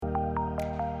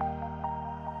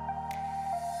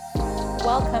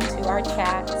Welcome to our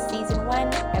chat, Season 1,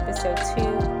 Episode 2.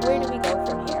 Where do we go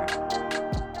from here?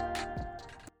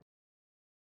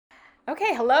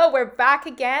 Okay, hello, we're back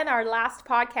again. Our last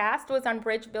podcast was on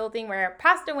bridge building, where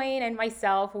Pastor Wayne and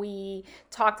myself, we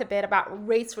talked a bit about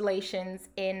race relations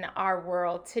in our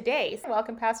world today.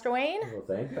 Welcome, Pastor Wayne. Well,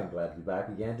 thank you. I'm glad to be back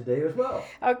again today as well.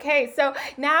 Okay, so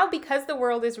now because the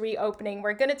world is reopening,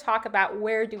 we're going to talk about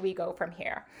where do we go from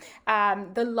here.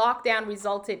 The lockdown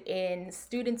resulted in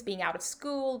students being out of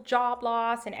school, job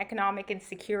loss, and economic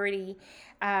insecurity.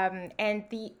 And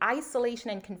the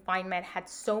isolation and confinement had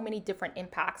so many different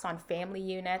impacts on family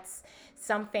units.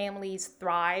 Some families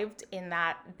thrived in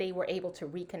that they were able to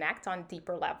reconnect on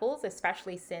deeper levels,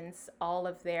 especially since all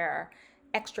of their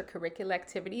extracurricular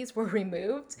activities were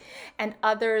removed, and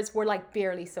others were like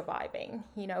barely surviving.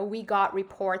 You know, we got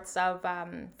reports of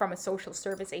from a social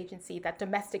service agency that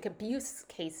domestic abuse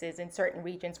cases in certain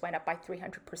regions went up by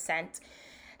 300%.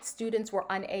 Students were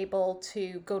unable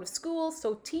to go to school,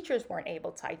 so teachers weren't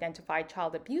able to identify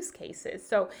child abuse cases.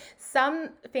 So some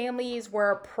families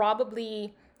were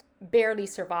probably barely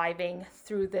surviving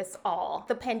through this all.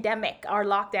 The pandemic, our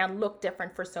lockdown looked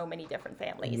different for so many different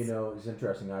families. You know, it's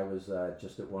interesting. I was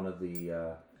just at one of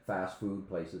the fast food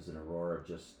places in Aurora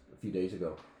just a few days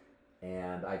ago,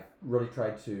 and I really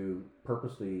tried to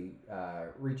purposely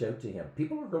reach out to him.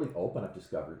 People are really open. I've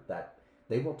discovered that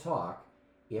they will talk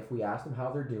if we ask them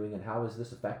how they're doing and how is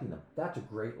this affecting them. That's a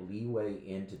great leeway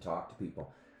in to talk to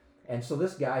people. And so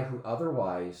this guy who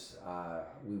otherwise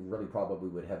we really probably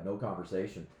would have no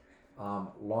conversation,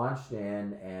 launched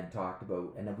in and talked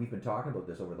about, and we've been talking about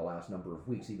this over the last number of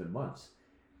weeks, even months,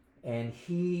 and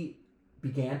he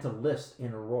began to list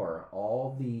in Aurora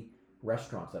all the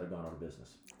restaurants that had gone out of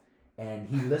business. And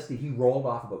he rolled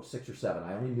off about 6 or 7.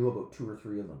 I only knew about 2 or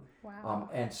 3 of them. Wow.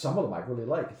 And some of them I really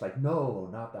like. It's like, no,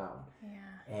 not that one. Yeah.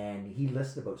 And he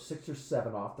listed about 6 or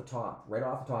 7 off the top, right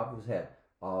off the top of his head,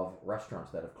 of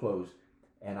restaurants that have closed.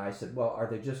 And I said, well, are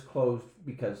they just closed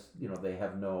because, you know, they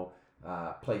have no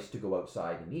place to go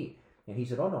outside and eat? And he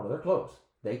said, oh no, they're closed.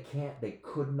 They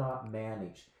could not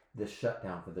manage this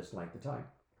shutdown for this length of time.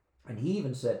 And he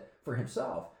even said for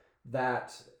himself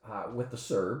that with the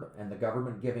CERB and the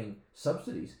government giving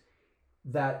subsidies,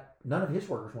 that none of his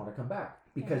workers want to come back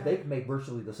because they can make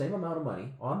virtually the same amount of money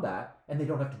on that and they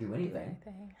don't have to do anything.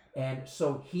 And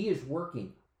so he is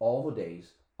working all the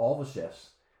days, all the shifts.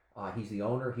 He's the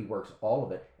owner, he works all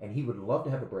of it, and he would love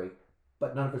to have a break,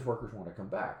 but none of his workers want to come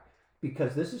back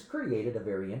because this has created a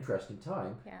very interesting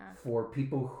time for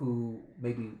people who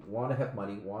maybe want to have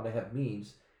money, want to have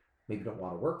means, maybe don't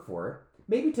want to work for it,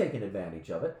 maybe taking advantage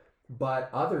of it, but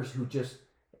others who just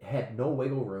had no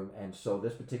wiggle room. And so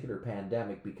this particular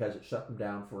pandemic, because it shut them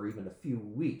down for even a few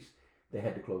weeks, they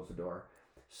had to close the door.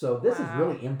 So this has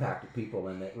really impacted people,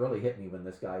 and it really hit me when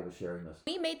this guy was sharing this.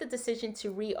 We made the decision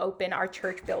to reopen our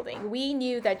church building. We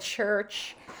knew that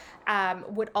church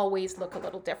would always look a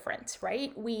little different,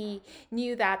 right? We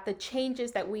knew that the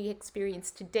changes that we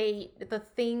experienced to date, the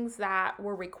things that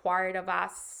were required of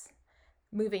us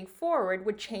moving forward,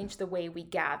 would change the way we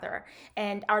gather.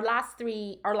 And our last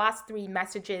three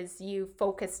messages, you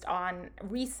focused on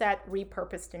reset,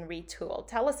 repurposed, and retool.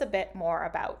 Tell us a bit more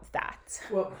about that.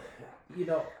 Well, you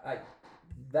know,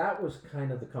 that was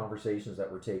kind of the conversations that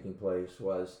were taking place.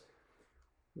 Was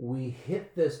we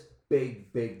hit this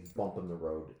big bump in the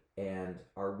road, and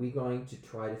are we going to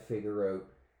try to figure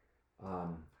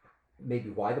out maybe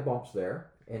why the bump's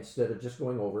there instead of just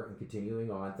going over it and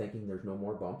continuing on thinking there's no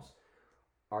more bumps?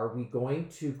 Are we going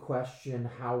to question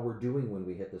how we're doing when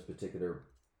we hit this particular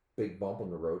big bump on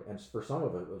the road? And for some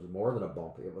of it, it was more than a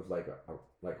bump. It was like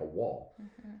a wall.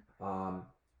 Mm-hmm.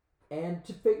 And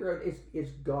to figure out,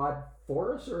 is God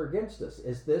for us or against us?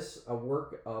 Is this a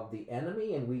work of the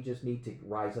enemy and we just need to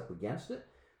rise up against it?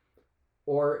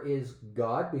 Or is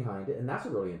God behind it? And that's a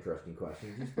really interesting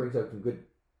question. It just brings out some good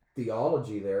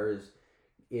theology there.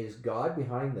 Is God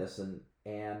behind this?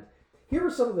 And here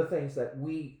are some of the things that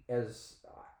we, as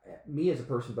me as a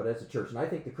person, but as a church, and I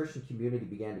think the Christian community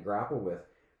began to grapple with,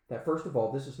 that first of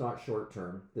all, this is not short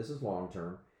term, this is long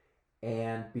term.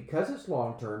 And because it's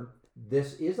long term,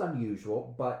 this is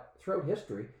unusual, but throughout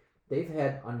history, they've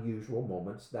had unusual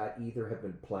moments that either have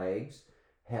been plagues,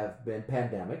 have been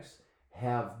pandemics,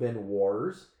 have been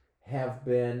wars, have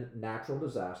been natural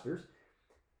disasters.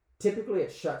 Typically,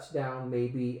 it shuts down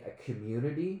maybe a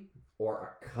community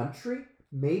or a country,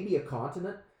 maybe a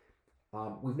continent.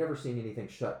 We've never seen anything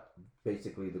shut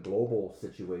basically the global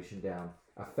situation down,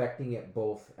 affecting it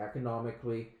both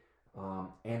economically,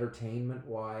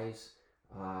 entertainment-wise,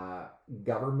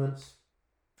 governments,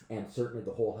 and certainly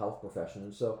the whole health profession.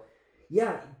 And so,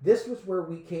 yeah, this was where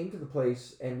we came to the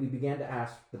place and we began to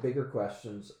ask the bigger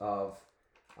questions of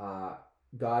uh,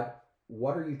 God,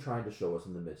 what are you trying to show us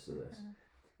in the midst of this?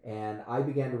 And I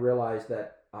began to realize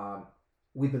that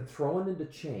we've been thrown into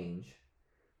change,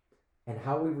 and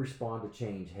how we respond to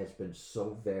change has been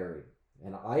so varied.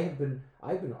 And I've been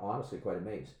honestly quite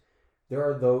amazed. There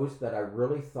are those that I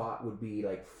really thought would be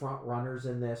like front runners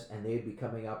in this, and they'd be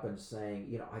coming up and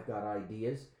saying, I've got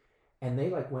ideas, and they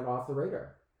like went off the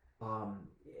radar, um,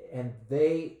 and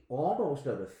they almost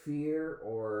out of fear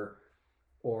or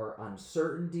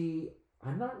uncertainty.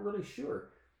 I'm not really sure.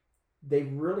 They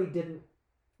really didn't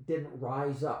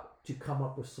rise up to come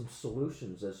up with some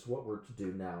solutions as to what we're to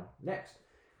do now next.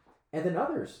 And then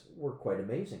others were quite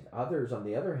amazing. Others, on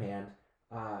the other hand,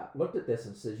 looked at this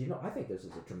and says, I think this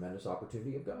is a tremendous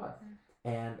opportunity of God.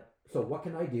 And so what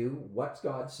can I do? What's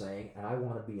God saying? And I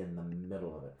want to be in the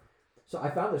middle of it. So I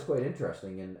found this quite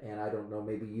interesting, and I don't know,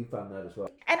 maybe you found that as well.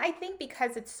 And I think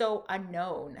because it's so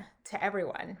unknown to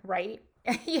everyone, right?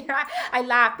 I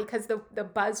laugh because the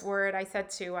buzzword, I said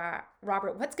to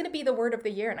Robert, what's going to be the word of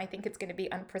the year? And I think it's going to be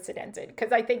unprecedented,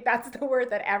 because I think that's the word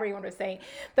that everyone was saying.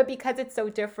 But because it's so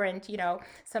different,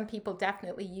 some people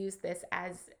definitely use this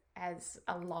as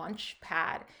a launch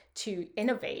pad to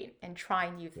innovate and try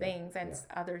new things, and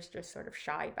others just sort of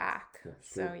shy back.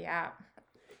 So yeah.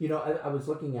 I was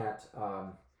looking at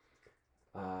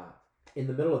uh, in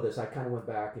the middle of this, I kind of went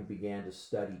back and began to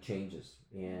study changes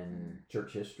in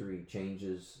church history,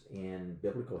 changes in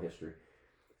biblical history,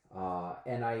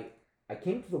 and I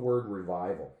came to the word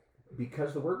revival,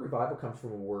 because the word revival comes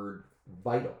from a word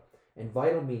vital, and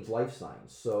vital means life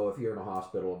signs. So if you're in a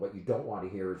hospital, what you don't want to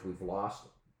hear is we've lost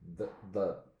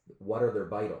the what are their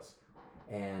vitals,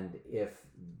 and if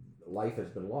life has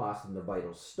been lost, then the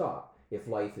vitals stop. If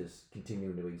life is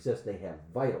continuing to exist, they have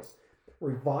vitals.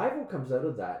 Revival comes out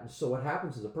of that, and so what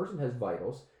happens is a person has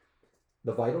vitals,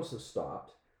 the vitals have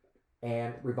stopped,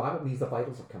 and revival means the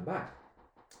vitals have come back.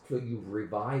 So you've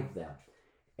revived them.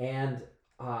 And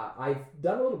I've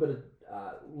done a little bit of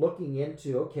looking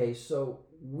into, okay, so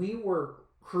we were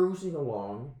cruising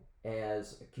along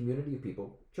as a community of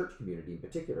people, church community in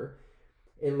particular.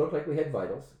 It looked like we had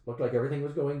vitals, looked like everything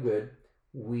was going good.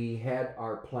 We had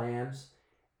our plans,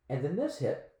 and then this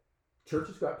hit.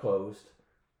 Churches got closed.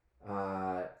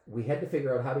 We had to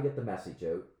figure out how to get the message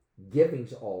out.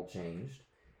 Giving's all changed.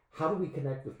 How do we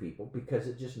connect with people? Because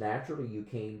it just naturally, you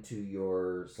came to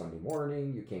your Sunday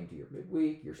morning, you came to your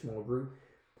midweek, your small group.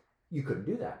 You couldn't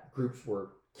do that. Groups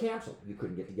were canceled. You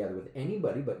couldn't get together with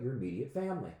anybody but your immediate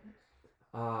family.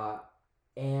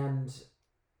 And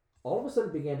all of a sudden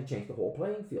it began to change the whole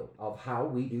playing field of how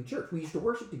we do church. We used to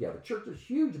worship together. Church was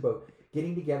huge about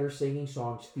getting together, singing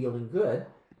songs, feeling good,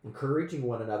 encouraging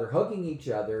one another, hugging each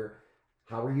other.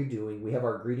 How are you doing? We have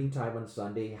our greeting time on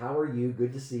Sunday. How are you?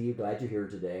 Good to see you. Glad you're here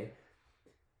today.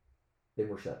 Then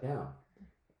we're shut down.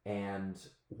 And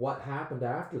what happened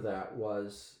after that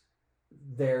was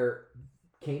there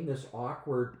came this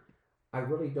awkward, I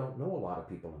really don't know a lot of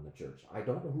people in the church. I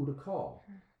don't know who to call.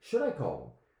 Should I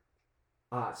call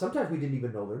them? Sometimes we didn't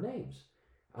even know their names.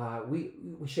 We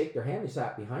shake their hand, they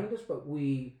sat behind us, but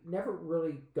we never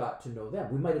really got to know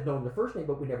them. We might have known their first name,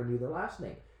 but we never knew their last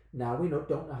name. Now we don't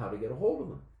know how to get a hold of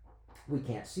them. We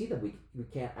can't see them. We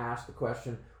can't ask the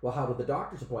question, well, how did the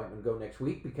doctor's appointment go next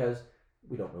week? Because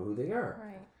we don't know who they are.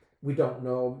 Right. We don't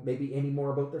know maybe any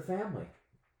more about their family.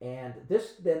 And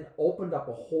this then opened up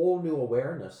a whole new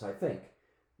awareness, I think,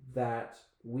 that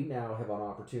we now have an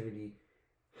opportunity.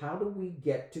 How do we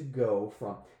get to go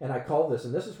from, and I call this,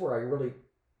 and this is where I really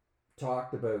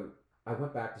talked about, I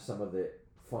went back to some of the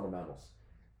fundamentals.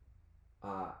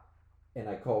 And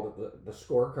I called it the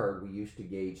scorecard we used to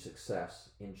gauge success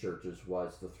in churches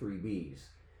was the 3 B's,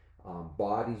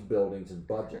 bodies, buildings, and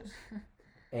budgets.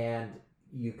 And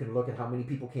you can look at how many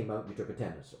people came out and you took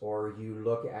attendance, or you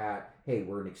look at, hey,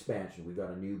 we're in expansion, we've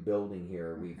got a new building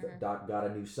here, we've got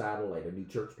a new satellite, a new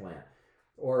church plant.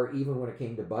 Or even when it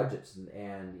came to budgets,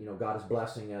 and God is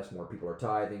blessing us, more people are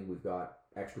tithing, we've got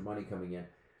extra money coming in.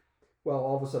 Well,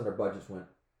 all of a sudden our budgets went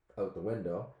out the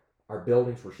window, our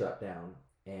buildings were shut down,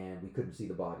 and we couldn't see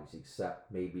the bodies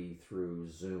except maybe through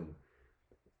Zoom.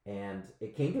 And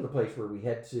it came to the place where we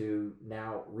had to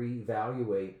now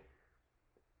reevaluate.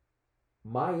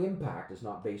 My impact is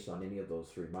not based on any of those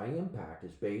 3. My impact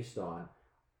is based on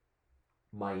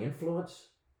my influence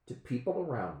to people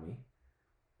around me,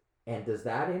 and does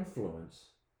that influence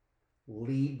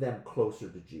lead them closer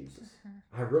to Jesus?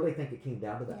 I really think it came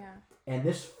down to that. Yeah. And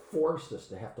this forced us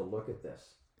to have to look at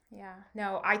this. Yeah,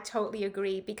 no, I totally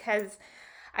agree, because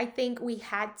I think we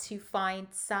had to find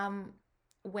some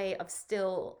way of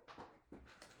still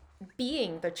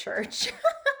being the church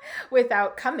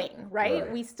without coming, right?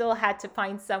 Right. We still had to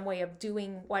find some way of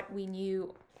doing what we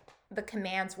knew the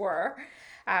commands were,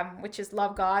 which is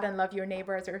love God and love your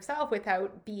neighbor as yourself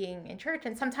without being in church.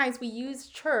 And sometimes we use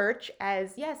church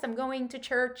as, yes, I'm going to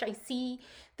church, I see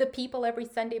the people every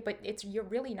Sunday, but you're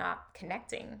really not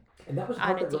connecting And that was the on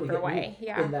part a that really deeper hit me way.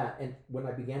 Yeah. in that. And when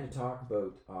I began to talk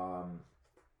about,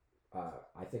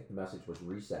 I think the message was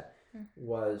reset,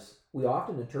 was we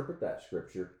often interpret that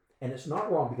scripture, and it's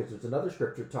not wrong because there's another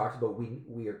scripture that talks about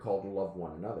we are called to love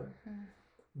one another.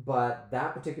 But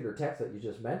that particular text that you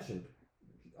just mentioned,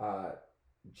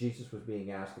 Jesus was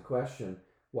being asked the question,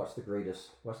 what's the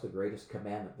greatest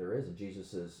commandment there is? And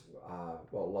Jesus says,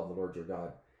 well, love the Lord your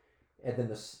God. And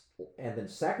then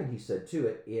second he said to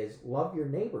it is love your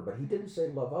neighbor, but he didn't say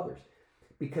love others.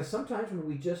 Because sometimes when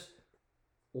we just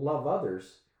love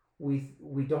others, we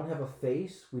don't have a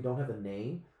face, we don't have a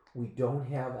name, we don't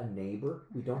have a neighbor,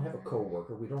 we don't have a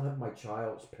coworker, we don't have my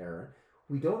child's parent.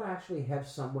 We don't actually have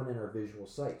someone in our visual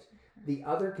sights. The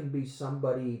other can be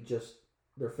somebody just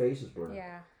their face is blurred.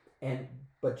 Yeah.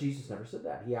 But Jesus never said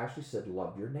that. He actually said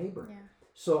love your neighbor. Yeah.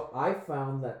 So I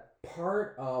found that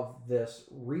part of this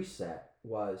reset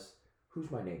was who's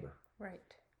my neighbor? Right.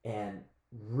 And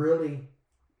really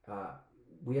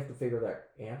we have to figure that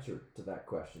answer to that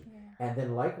question. Yeah. And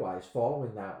then likewise,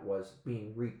 following that was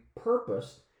being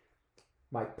repurposed.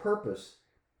 My purpose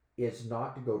is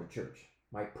not to go to church.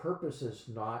 My purpose is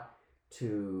not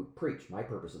to preach. My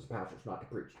purpose as a pastor is not to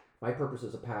preach. My purpose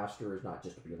as a pastor is not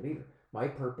just to be a leader. My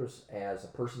purpose as a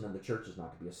person in the church is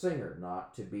not to be a singer,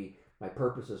 my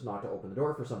purpose is not to open the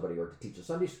door for somebody or to teach a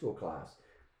Sunday school class.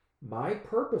 My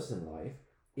purpose in life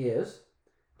is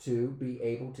to be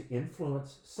able to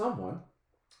influence someone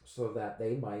so that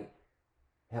they might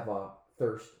have a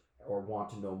thirst or want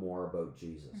to know more about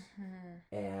Jesus.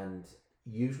 And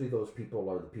usually those people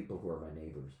are the people who are my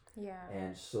neighbors. Yeah.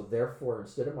 And so therefore,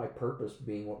 instead of my purpose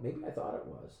being what maybe I thought it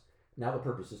was, now the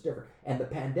purpose is different. And the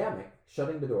pandemic,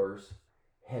 shutting the doors,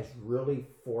 has really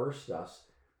forced us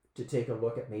to take a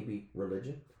look at maybe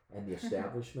religion and the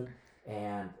establishment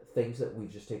and things that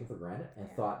we've just taken for granted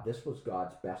and thought this was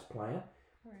God's best plan.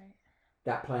 Right.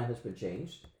 That plan has been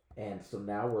changed. And so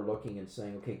now we're looking and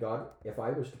saying, okay, God, if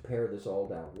I was to pare this all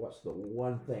down, what's the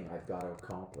one thing I've got to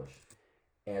accomplish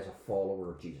as a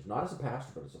follower of Jesus? Not as a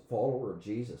pastor, but as a follower of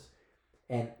Jesus.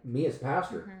 And me as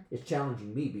pastor, it's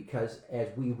challenging me because as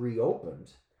we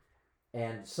reopened,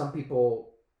 and some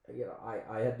people,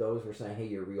 I had those who were saying, hey,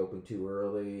 you're reopening too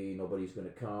early, nobody's going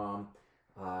to come,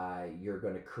 you're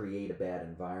going to create a bad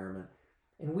environment.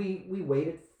 And we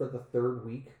waited for the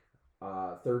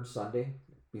third Sunday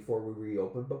before we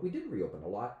reopened, but we did reopen a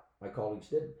lot. My colleagues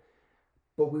didn't.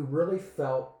 But we really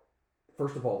felt,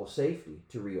 first of all, the safety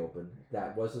to reopen.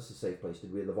 That was a safe place.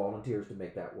 We had the volunteers to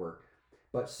make that work.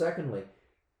 But secondly,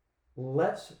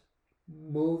 let's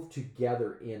move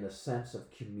together in a sense of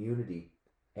community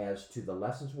as to the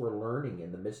lessons we're learning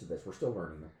in the midst of this. We're still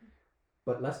learning them.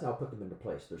 But let's now put them into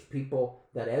place. There's people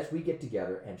that as we get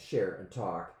together and share and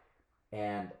talk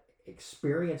and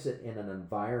experience it in an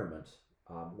environment,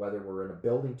 whether we're in a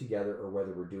building together or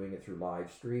whether we're doing it through live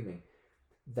streaming,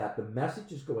 that the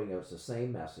message is going out. It's the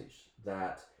same message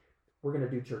that we're going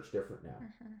to do church different now.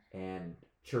 And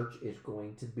church is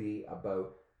going to be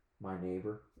about my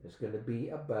neighbor. It's going to be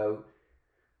about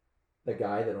the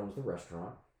guy that owns the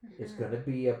restaurant. It's going to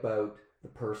be about the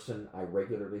person I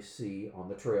regularly see on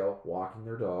the trail walking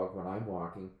their dog when I'm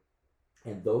walking.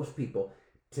 And those people,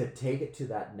 to take it to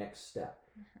that next step.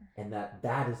 And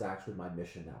that is actually my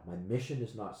mission now. My mission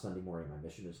is not Sunday morning. My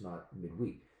mission is not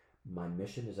midweek. My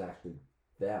mission is actually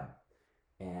them.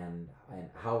 And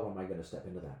how am I going to step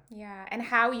into that? Yeah, and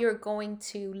how you're going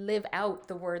to live out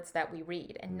the words that we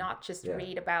read and not just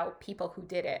read about people who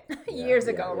did it years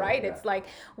ago, right? It's like,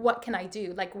 what can I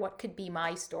do? Like, what could be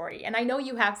my story? And I know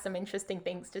you have some interesting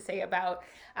things to say about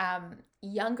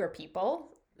younger people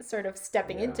sort of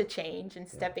stepping into change and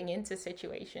stepping into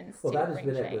situations to that has bring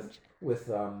been change. It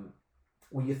with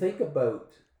when you think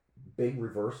about big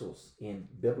reversals in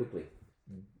biblically,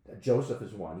 Joseph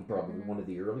is one. He probably one of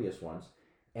the earliest ones.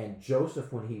 And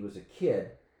Joseph, when he was a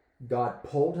kid, God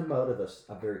pulled him out of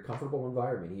a very comfortable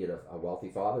environment. He had a wealthy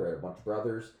father, had a bunch of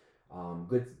brothers,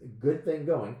 good thing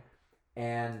going.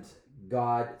 And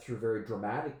God, through very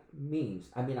dramatic means,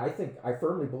 I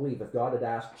firmly believe if God had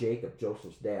asked Jacob,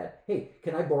 Joseph's dad, hey,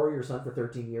 can I borrow your son for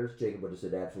 13 years? Jacob would have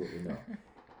said absolutely no.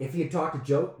 If he had talked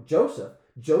to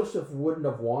Joseph wouldn't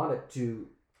have wanted to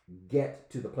get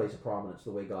to the place of prominence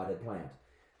the way God had planned.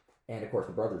 And of course,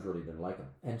 the brothers really didn't like him.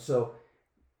 And so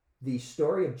the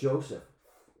story of Joseph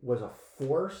was a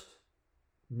forced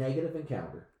negative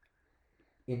encounter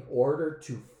in order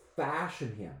to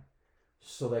fashion him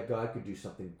so that God could do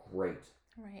something great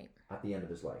Right. at the end of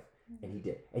his life. And he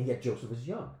did. And yet Joseph was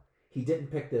young. He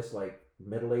didn't pick this like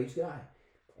middle-aged guy.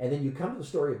 And then you come to the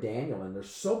story of Daniel, and there's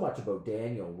so much about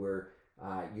Daniel where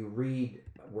you read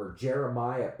where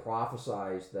Jeremiah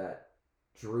prophesies that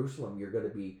Jerusalem, you're going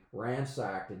to be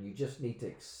ransacked and you just need to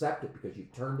accept it because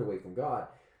you've turned away from God.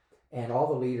 And all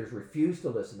the leaders refuse to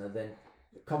listen. And then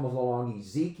comes along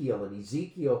Ezekiel, and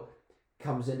Ezekiel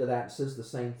comes into that and says the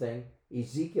same thing.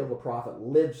 Ezekiel the prophet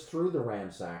lives through the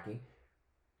ransacking.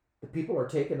 The people are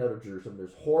taken out of Jerusalem.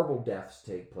 There's horrible deaths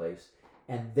take place.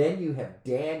 And then you have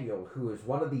Daniel, who is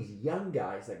one of these young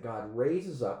guys that God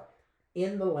raises up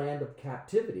in the land of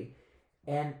captivity.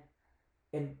 And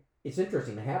it's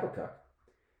interesting, Habakkuk,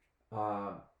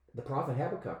 the prophet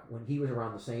Habakkuk, when he was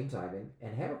around the same time,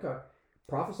 and Habakkuk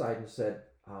prophesied and said,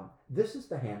 this is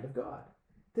the hand of God.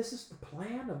 This is the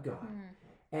plan of God.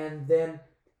 And then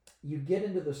you get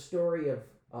into the story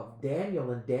of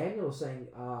Daniel, and Daniel is saying,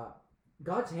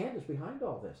 God's hand is behind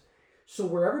all this. So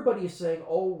where everybody is saying,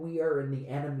 oh, we are in the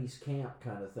enemy's camp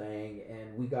kind of thing,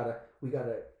 and we gotta,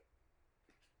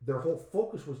 their whole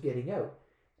focus was getting out.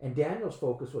 And Daniel's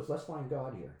focus was, let's find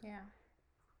God here. Yeah.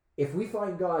 If we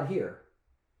find God here,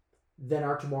 then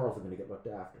our tomorrows are going to get looked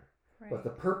after. Right. But the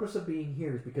purpose of being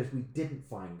here is because we didn't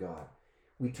find God.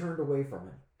 We turned away from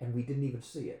him, and we didn't even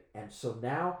see it. And so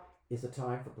now is the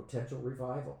time for potential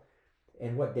revival.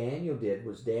 And what Daniel did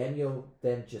was Daniel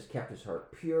then just kept his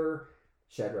heart pure.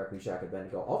 Shadrach, Meshach, and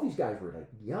Abednego, all these guys were like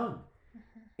young.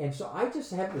 And so I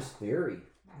just have this theory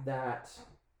that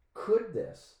could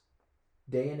this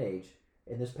day and age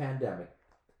in this pandemic,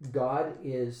 God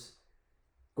is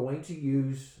going to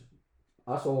use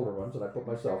us older ones, and I put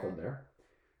myself in there,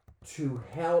 to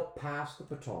help pass the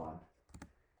baton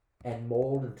and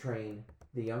mold and train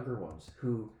the younger ones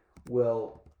who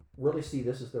will really see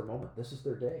this as their moment. This is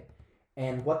their day.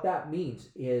 And what that means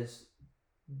is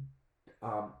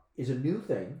a new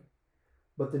thing,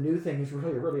 but the new thing is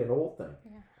really an old thing.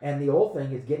 Yeah. And the old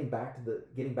thing is getting back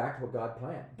to what God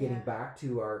planned, getting Yeah. back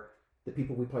to the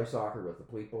people we play soccer with,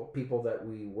 the people that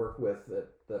we work with at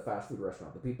the fast food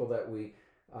restaurant, the people that we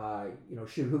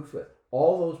shoot hoops with.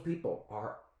 All those people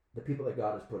are the people that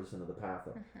God has put us into the path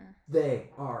of. They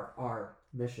are our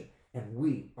mission, and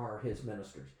we are his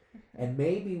ministers. And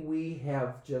maybe we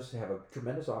have a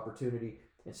tremendous opportunity,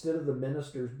 instead of the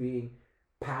ministers being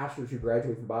pastors who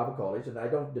graduate from Bible college, and I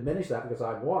don't diminish that because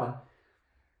I'm one,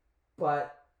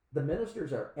 but the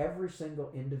ministers are every single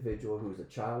individual who is a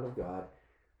child of God,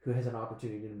 who has an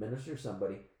opportunity to minister to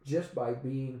somebody just by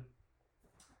being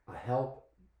a help,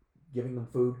 giving them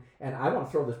food. And I want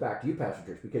to throw this back to you, Pastor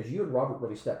Trish, because you and Robert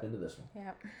really stepped into this one.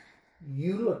 Yeah.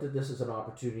 You looked at this as an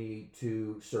opportunity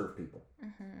to serve people.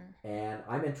 And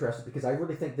I'm interested because I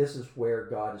really think this is where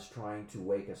God is trying to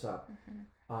wake us up.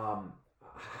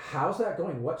 How's that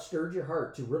going? What stirred your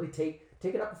heart to really take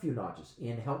it up a few notches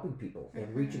in helping people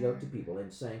and reaching out to people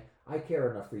and saying, I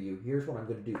care enough for you. Here's what I'm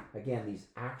going to do. Again, these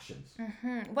actions.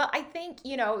 Well, I think,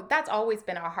 that's always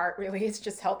been our heart, really. It's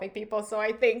just helping people. So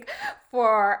I think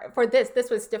for this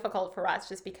was difficult for us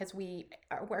just because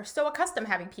we're so accustomed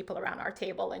having people around our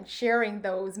table and sharing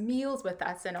those meals with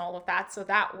us and all of that. So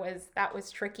that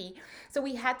was tricky. So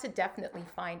we had to definitely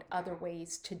find other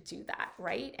ways to do that,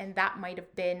 right? And that might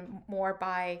have been more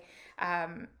by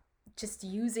just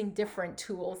using different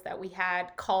tools that we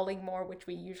had, calling more, which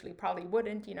we usually probably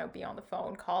wouldn't, be on the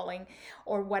phone calling,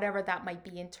 or whatever that might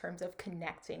be in terms of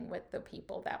connecting with the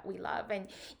people that we love. And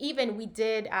even we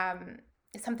did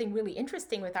something really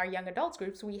interesting with our young adults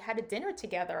groups. We had a dinner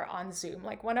together on Zoom,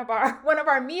 like one of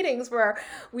our meetings where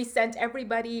we sent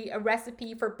everybody a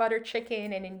recipe for butter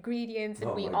chicken and ingredients,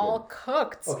 and we all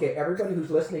cooked. Okay, everybody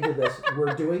who's listening to this,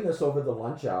 we're doing this over the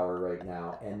lunch hour right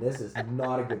now, and this is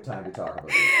not a good time to talk about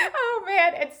this. Oh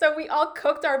man. And so we all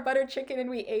cooked our butter chicken and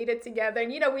we ate it together.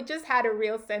 And, we just had a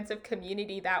real sense of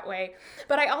community that way.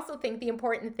 But I also think the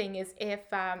important thing is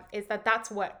that that's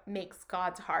what makes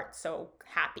God's heart so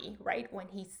happy, right? When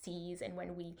he sees and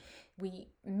when we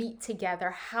meet together,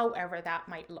 however that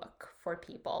might look for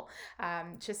people,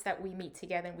 just that we meet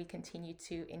together and we continue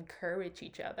to encourage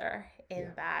each other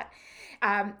in that.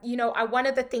 One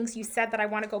of the things you said that I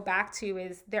want to go back to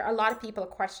is there are a lot of people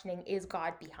questioning, is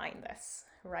God behind this?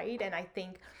 Right? And I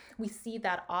think we see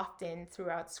that often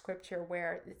throughout scripture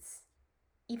where it's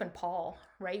even Paul,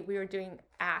 right? We were doing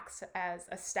Acts as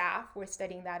a staff. We're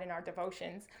studying that in our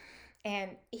devotions.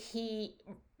 And he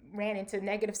ran into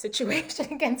negative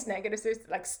situation against negative,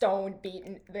 like stoned,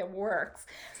 beaten, the works.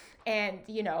 And,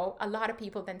 a lot of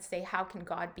people then say, how can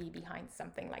God be behind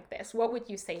something like this? What would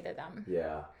you say to them?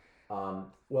 Yeah.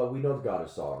 Well, we know that God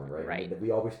is sovereign, right? Right. I mean,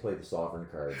 we always play the sovereign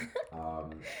card.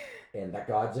 And that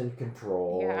God's in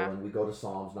control. Yeah. And we go to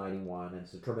Psalms 91, and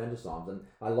it's a tremendous Psalms. And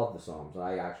I love the Psalms.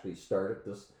 I actually started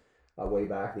this way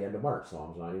back the end of March,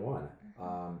 Psalms 91.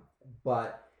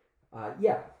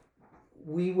 Yeah,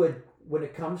 we would, when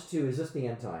it comes to, is this the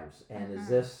end times? And is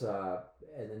this,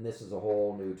 and then this is a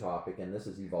whole new topic, and this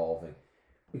is evolving.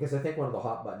 Because I think one of the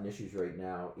hot button issues right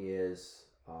now is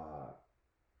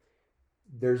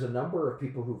there's a number of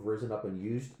people who've risen up and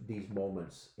used these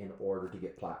moments in order to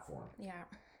get platform. Yeah.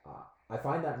 I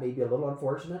find that maybe a little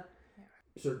unfortunate. Yeah.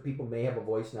 Certain people may have a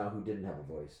voice now who didn't have a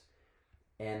voice.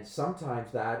 And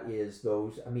sometimes that is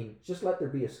those, I mean, just let there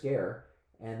be a scare,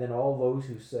 and then all those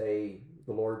who say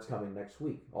the Lord's coming next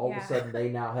week, all of a sudden they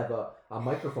now have a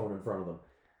microphone in front of them,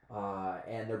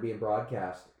 and they're being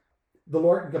broadcast. The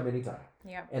Lord can come anytime.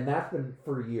 Yeah. And that's been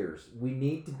for years. We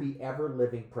need to be ever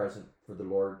living present for the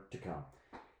Lord to come.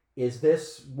 Is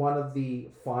this one of the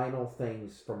final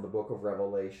things from the book of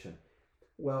Revelation?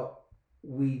 Well,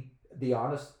 the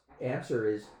honest answer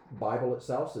is Bible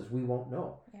itself says we won't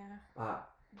know. Yeah.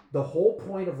 The whole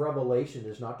point of Revelation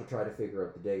is not to try to figure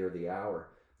out the day or the hour.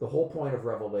 The whole point of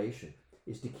Revelation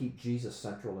is to keep Jesus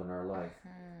central in our life.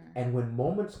 And when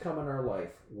moments come in our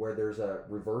life where there's a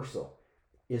reversal,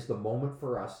 is the moment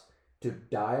for us to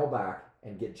dial back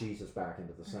and get Jesus back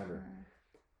into the center.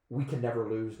 We can never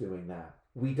lose doing that.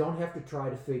 We don't have to try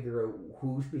to figure out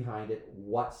who's behind it,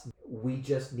 we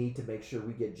just need to make sure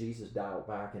we get Jesus dialed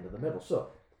back into the middle.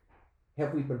 So,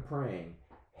 have we been praying?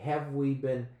 Have we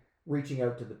been reaching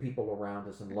out to the people around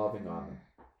us and loving on them?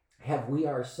 Have we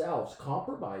ourselves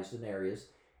compromised in areas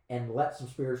and let some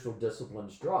spiritual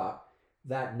disciplines drop,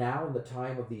 that now in the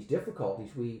time of these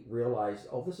difficulties we realize,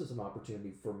 oh, this is an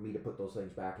opportunity for me to put those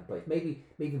things back in place. Maybe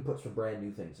even put some brand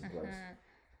new things in place.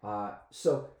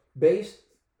 So based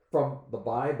from the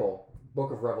Bible,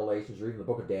 book of Revelations, or even the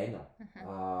book of Daniel,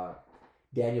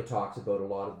 Daniel talks about a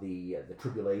lot of the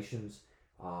tribulations,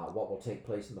 what will take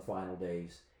place in the final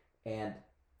days. And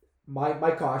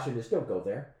my caution is don't go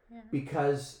there,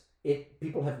 because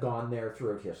people have gone there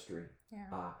throughout history.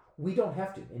 We don't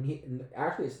have to, and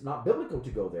actually it's not biblical to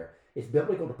go there. It's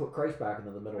biblical to put Christ back into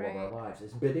the middle of our lives.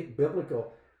 It's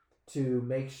biblical to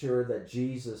make sure that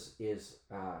Jesus is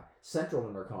central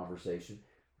in our conversation,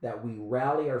 that we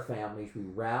rally our families, we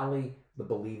rally the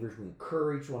believers, we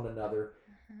encourage one another.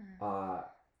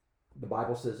 The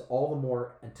Bible says all the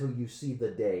more until you see the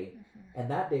day,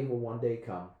 and that day will one day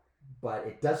come, but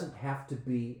it doesn't have to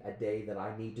be a day that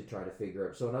I need to try to figure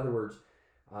out. So in other words,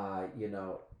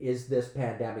 is this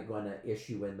pandemic going to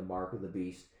issue in the mark of the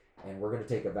beast, and we're going to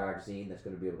take a vaccine that's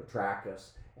going to be able to track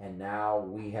us, and now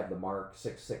we have the mark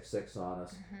 666 on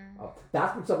us.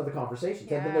 That's been some of the conversations.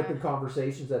 And then there's been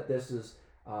conversations that this is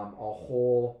a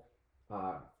whole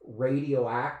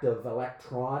radioactive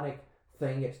electronic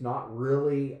thing. It's not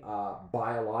really a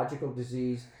biological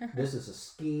disease. This is a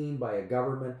scheme by a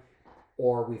government.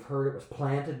 Or we've heard it was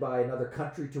planted by another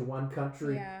country to one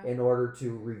country in order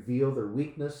to reveal their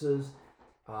weaknesses.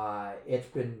 It's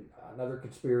been another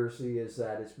conspiracy is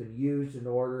that it's been used in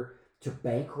order to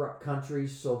bankrupt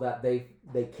countries so that they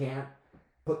can't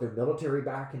put their military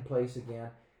back in place again.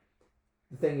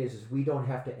 The thing is we don't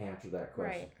have to answer that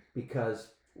question because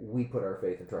we put our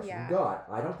faith and trust in God.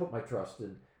 I don't put my trust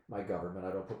in my government.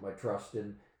 I don't put my trust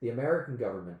in the American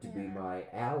government to be my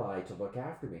ally to look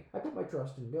after me. I put my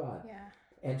trust in God.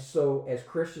 And so as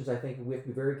Christians, I think we have to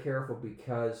be very careful,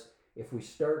 because if we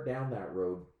start down that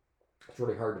road, it's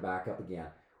really hard to back up again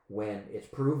when it's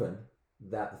proven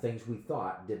that the things we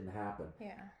thought didn't happen.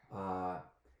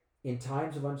 In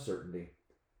times of uncertainty,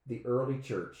 the early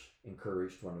church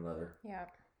encouraged one another,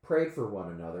 prayed for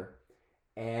one another,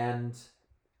 and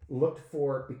looked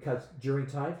for, because during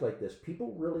times like this,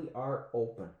 people really are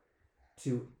open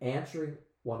to answering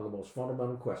one of the most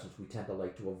fundamental questions we tend to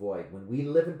like to avoid. When we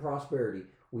live in prosperity,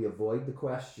 we avoid the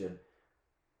question,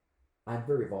 I'm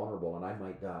very vulnerable and I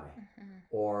might die.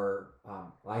 Or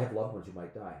I have loved ones who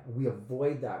might die. And we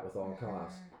avoid that with all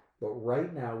costs. But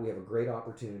right now we have a great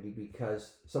opportunity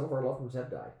because some of our loved ones have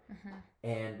died.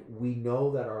 And we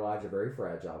know that our lives are very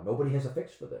fragile. Nobody has a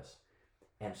fix for this.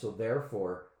 And so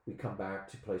therefore, we come back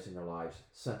to placing our lives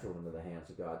central into the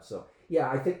hands of God. So yeah,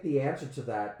 I think the answer to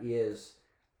that is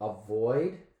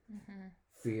avoid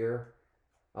fear,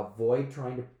 avoid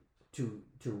trying to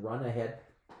run ahead.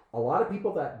 A lot of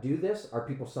people that do this are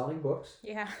people selling books,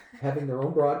 having their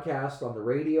own broadcast on the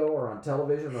radio or on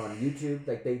television or on YouTube.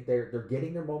 Like they're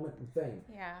getting their moment in fame.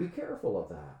 Be careful of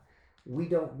that. We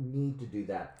don't need to do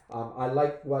that. I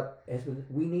like what has been.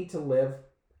 We need to live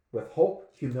with hope,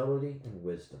 humility, and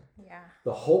wisdom.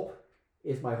 The hope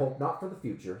is my hope not for the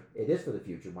future. It is for the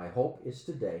future. My hope is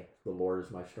today. The Lord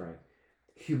is my strength.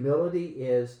 Humility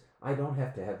is, I don't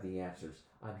have to have the answers.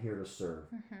 I'm here to serve.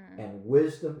 And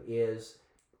wisdom is,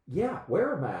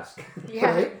 wear a mask.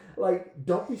 Yeah. Right? Like,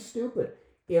 don't be stupid.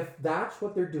 If that's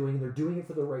what they're doing it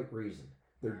for the right reason.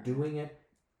 They're doing it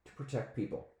to protect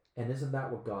people. And isn't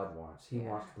that what God wants? He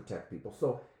wants to protect people.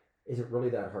 So is it really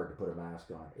that hard to put a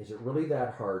mask on? Is it really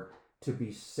that hard to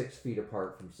be 6 feet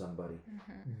apart from somebody?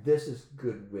 This is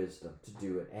good wisdom to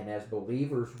do it. And as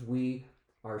believers, we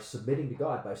are submitting to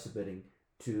God by submitting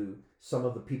to some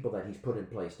of the people that he's put in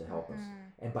place to help us.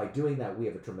 And by doing that, we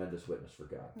have a tremendous witness for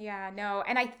God. Yeah, no.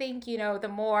 And I think, the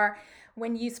more,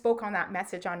 when you spoke on that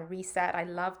message on reset, I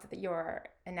loved your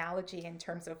analogy in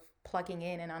terms of plugging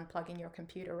in and unplugging your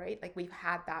computer, right? Like we've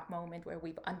had that moment where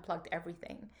we've unplugged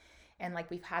everything and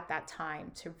like we've had that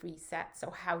time to reset.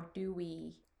 So how do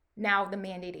we, now the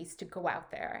mandate is to go out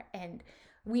there, and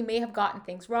we may have gotten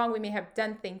things wrong. We may have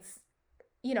done things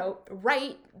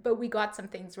right, but we got some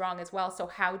things wrong as well. So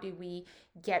how do we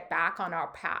get back on our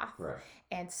path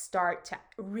and start to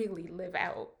really live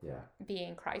out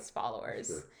being Christ followers?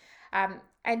 Sure.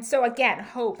 And so again,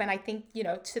 hope. And I think,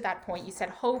 to that point, you said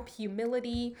hope,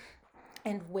 humility,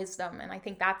 and wisdom. And I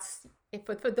think that's,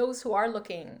 for those who are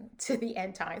looking to the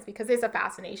end times, because there's a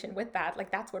fascination with that, like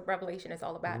that's what Revelation is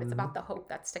all about. It's about the hope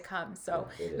that's to come. So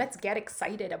let's get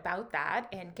excited about that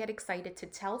and get excited to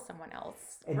tell someone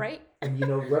else, right? And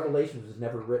Revelation was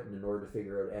never written in order to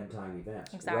figure out end time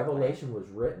events. Exactly. Revelation was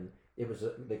written,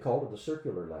 they called it a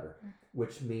circular letter,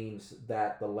 which means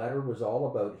that the letter was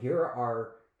all about, here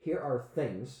are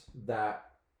things that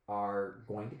are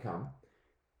going to come.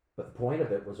 But the point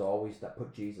of it was always that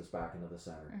put Jesus back into the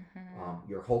center.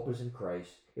 Your hope is in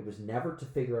Christ. It was never to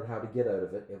figure out how to get out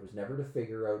of it. It was never to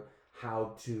figure out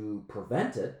how to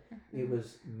prevent it. It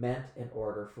was meant in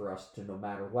order for us to, no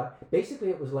matter what, basically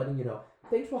it was letting you know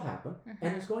things will happen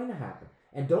and it's going to happen.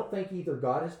 And don't think either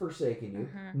God has forsaken you,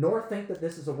 nor think that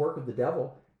this is a work of the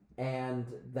devil and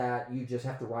that you just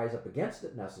have to rise up against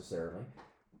it necessarily.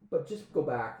 But just go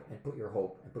back and put your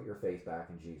hope and put your faith back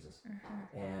in Jesus.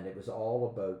 And it was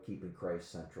all about keeping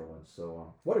Christ central. And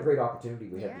so what a great opportunity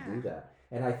we have to do that.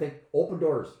 And I think open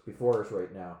doors before us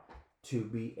right now to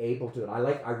be able to, and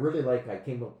I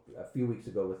came up a few weeks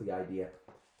ago with the idea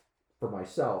for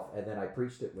myself, and then I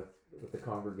preached it with the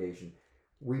congregation,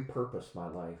 repurpose my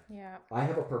life. Yeah. I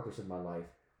have a purpose in my life,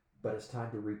 but it's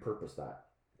time to repurpose that.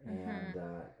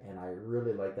 And I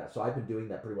really like that. So I've been doing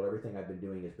that pretty well. Everything I've been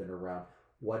doing has been around,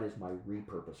 what is my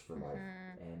repurpose for life,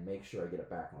 and make sure I get it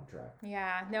back on track.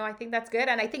 Yeah, no, I think that's good.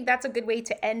 And I think that's a good way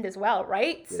to end as well,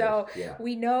 right?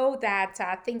 We know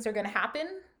that things are going to happen.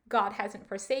 God hasn't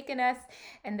forsaken us,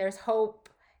 and there's hope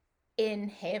in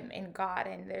him, in God,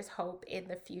 and there's hope in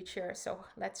the future. So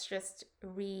let's just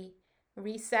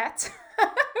reset,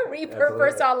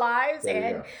 repurpose our lives,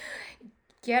 and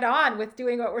get on with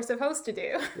doing what we're supposed to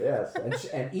do. Yes,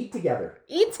 and eat together.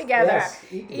 Eat together. Yes,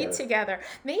 eat together.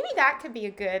 Maybe that could be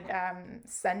a good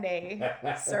Sunday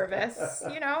service,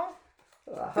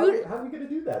 How are we going to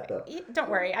do that, though? Don't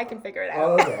worry, I can figure it out.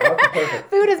 Oh, okay, perfect.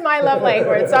 Food is my love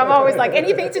language, so I'm always like,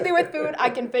 anything to do with food,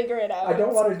 I can figure it out. I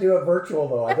don't want to do it virtual,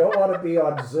 though. I don't want to be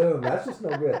on Zoom. That's just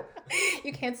no good.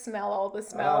 You can't smell all the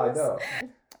smells. I know.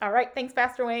 All right, thanks,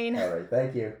 Pastor Wayne. All right,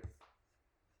 thank you.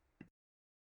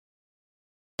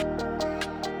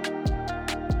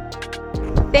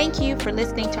 Thank you for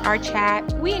listening to our chat.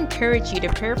 We encourage you to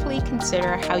prayerfully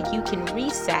consider how you can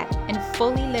reset and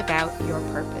fully live out your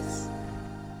purpose.